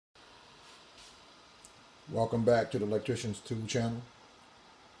Welcome back to the Electrician's 2 channel.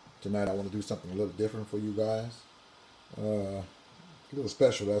 Tonight I want to do something a little different for you guys. A little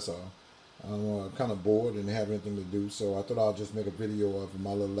special, that's all. I'm kind of bored and have anything to do, so I thought I'll just make a video of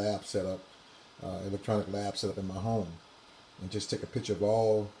my little lab setup, electronic lab setup in my home, and just take a picture of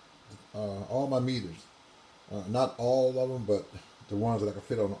all my meters. Not all of them, but the ones that I can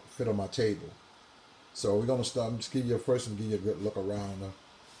fit on my table. So we're gonna start. I'm just give you and give you a good look around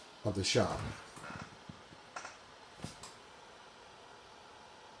of the shop.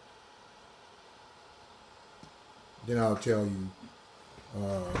 Then I'll tell you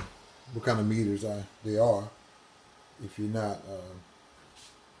what kind of meters they are. If you're not,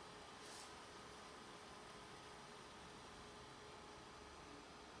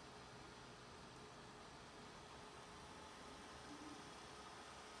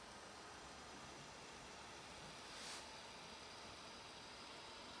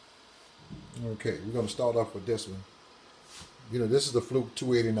 okay, we're going to start off with this one. This is the Fluke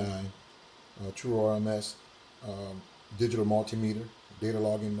 289 True RMS digital multimeter, data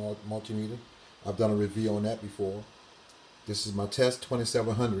logging multimeter. I've done a review on that before. This is my test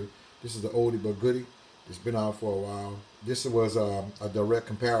 2700. This is the oldie but goodie. It's been out for a while. This was a direct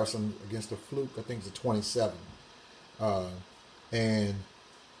comparison against the Fluke. I think it's a 27. And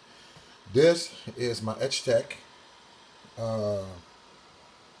this is my Etchtech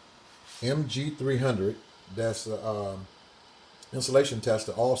MG300. That's insulation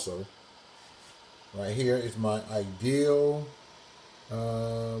tester also. Right here is my ideal,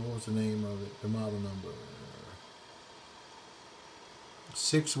 what was the name of it? The model number.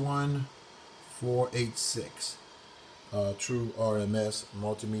 61486. True RMS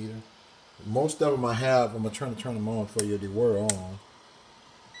multimeter. Most of them I have, I'm trying to turn them on for you. They were on.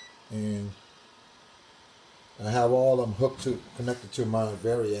 And I have all of them connected to my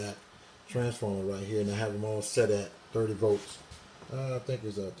Variac transformer right here. And I have them all set at 30 volts. I think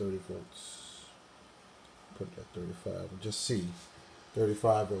it's at 30 volts. Put that 35 and just see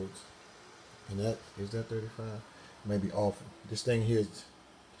 35 volts, and that is that 35, maybe off. This thing here is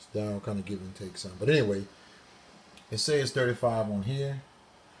down, kind of give and take some, but anyway, it says 35 on here,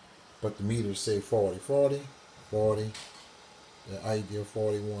 but the meters say 40, the ideal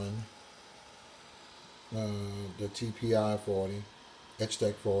 41, the TPI 40,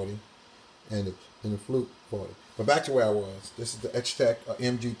 Etchtech 40, and the Fluke 40. But back to where I was. This is the Etchtech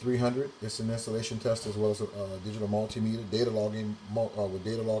MG300. It's an installation test as well as a digital multimeter, data logging with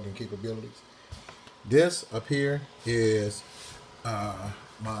data logging capabilities. This up here is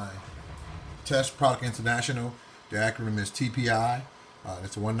my Test Product International. The acronym is TPI.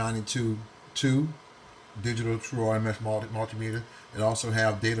 It's a 192.2 digital true RMS multimeter. It also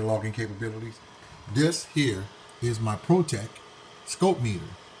has data logging capabilities. This here is my ProTech scope meter.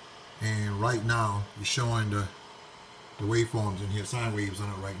 And right now, it's showing the waveforms in here, sine waves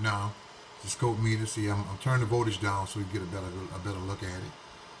on it right now. The scope meter. See, I'm turning the voltage down so you get a better look at it.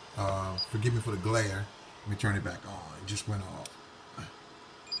 Forgive me for the glare. Let me turn it back on. It just went off.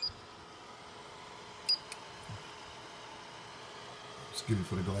 Excuse me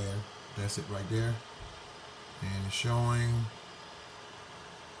for the glare. That's it right there. And it's showing.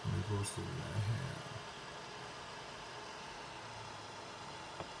 Let me go through what I have.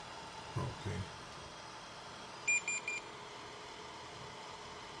 Okay.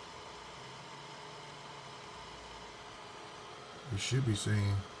 It should be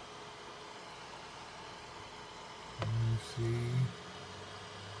saying, let me see.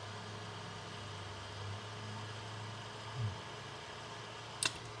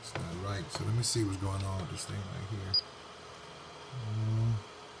 It's not right. So let me see what's going on with this thing right here.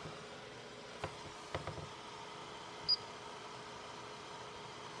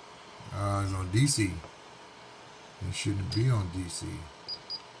 It's on DC. It shouldn't be on DC.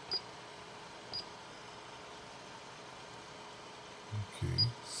 Okay,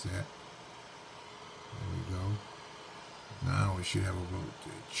 set. There we go. Now we should have a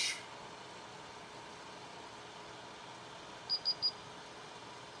voltage.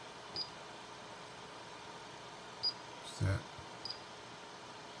 Set.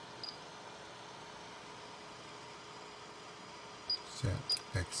 Set.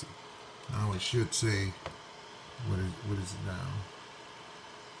 Exit. Now it should say, what is it now?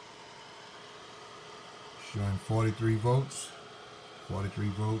 Showing 43 volts. 43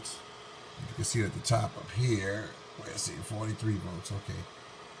 volts. You can see it at the top up here, where I see 43 volts. Okay.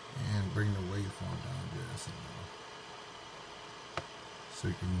 And bring the waveform down there. So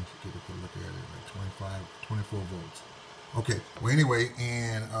you can get a good look at it, like 24 volts. Okay. Well, anyway,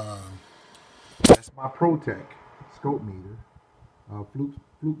 and that's my ProTech scope meter. Fluke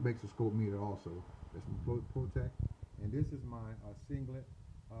makes a scope meter also. This is Protect, and this is my singlet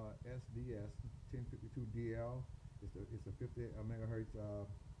SDS 1052DL. It's a 50 megahertz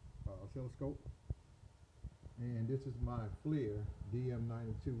oscilloscope, and this is my FLIR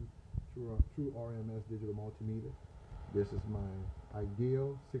DM92 True RMS digital multimeter. This is my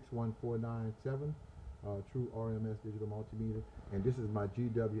Ideal 61497 True RMS digital multimeter, and this is my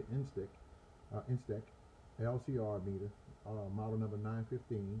GW Instec LCR meter, model number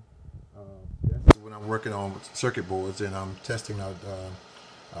 915. That's when I'm working on circuit boards and I'm testing out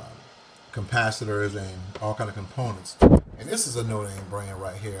capacitors and all kind of components. And this is a no-name brand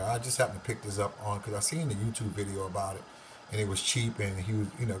right here. I just happened to pick this up on because I seen the YouTube video about it, and it was cheap, and he was,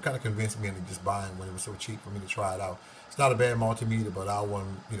 kind of convinced me into just buying when it was so cheap for me to try it out. It's not a bad multimeter, but I want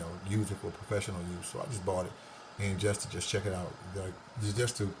to, use it for professional use, so I just bought it and just check it out,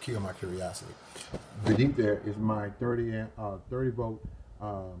 just to kill my curiosity. Beneath there is my 30 volt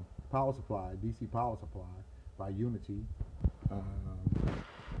power supply, DC power supply by Unity.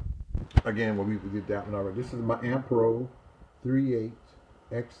 Again, we did that one already. This is my Ampro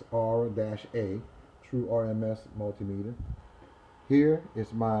 38XR-A True RMS multimeter. Here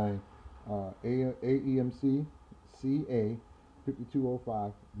is my AEMC CA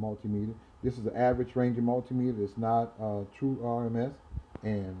 5205 multimeter. This is an average ranging multimeter. It's not True RMS.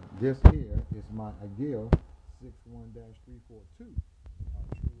 And this here is my Ideal 61-342 True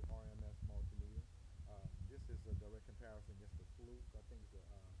RMS multimeter. This is a direct comparison against the Fluke. I think it's the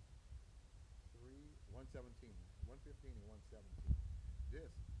 115 and 117.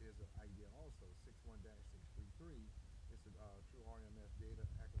 This is an Ideal also 61-633. It's a True RMS data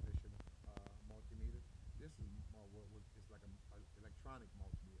acquisition multimeter. This is it's like an electronics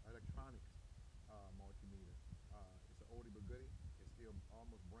multimeter. It's an oldie but goodie. It's still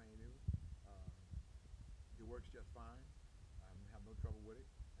almost brand new. It works just fine. I have no trouble with it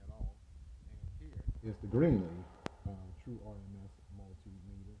at all. And here is the Greenlee True RMS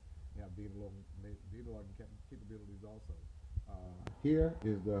multimeter. You have data logging capabilities also. Here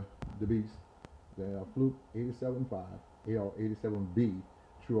is the beast, the Fluke 875 AR87B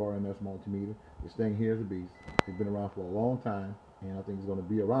True RMS multimeter. This thing here is a beast. It's been around for a long time, and I think it's going to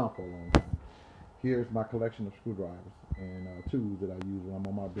be around for a long time. Here's my collection of screwdrivers and tools that I use when I'm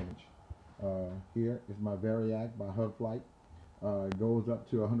on my bench. Here is my Variac by Hugflight. It goes up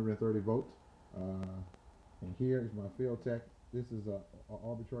to 130 volts. And here is my Field-Tech. This is an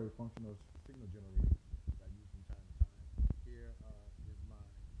arbitrary functional signal generator that I use from time to time. Here is my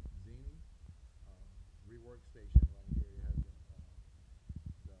Zini rework station right here. It has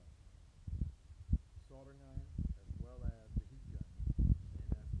the soldering iron as well as the heat gun. And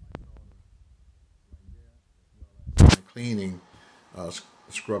that's my solder right there, as well as my cleaning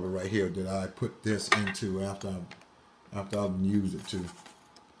scrubber right here that I put this into after I've used it to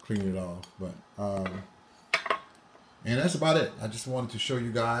clean it off. But and that's about it. I just wanted to show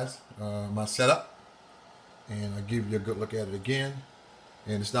you guys my setup, and I'll give you a good look at it again.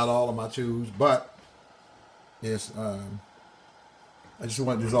 And it's not all of my tools, but it's I just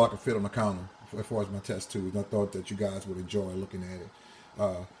wanted this all I could fit on the counter as far as my test tools. I thought that you guys would enjoy looking at it.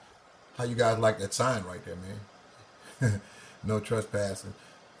 How you guys like that sign right there, man? No trespassing.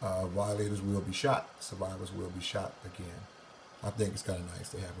 Violators will be shot. Survivors will be shot again. I think it's kind of nice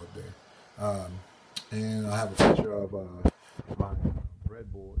to have up there. And I have a picture of my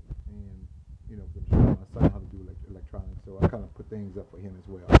breadboard, and I'm showing my son how to do electronics. So I kind of put things up for him as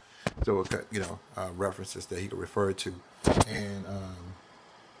well. So references that he can refer to. And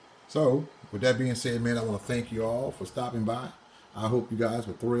so with that being said, man, I want to thank you all for stopping by. I hope you guys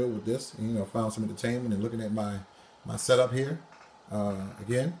were thrilled with this, and found some entertainment and looking at my setup here.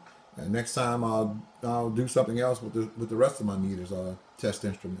 Again, next time I'll do something else with the rest of my meters or test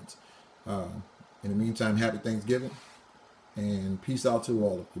instruments. In the meantime, happy Thanksgiving, and peace out to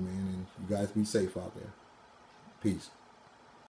all of you, man, and you guys be safe out there. Peace.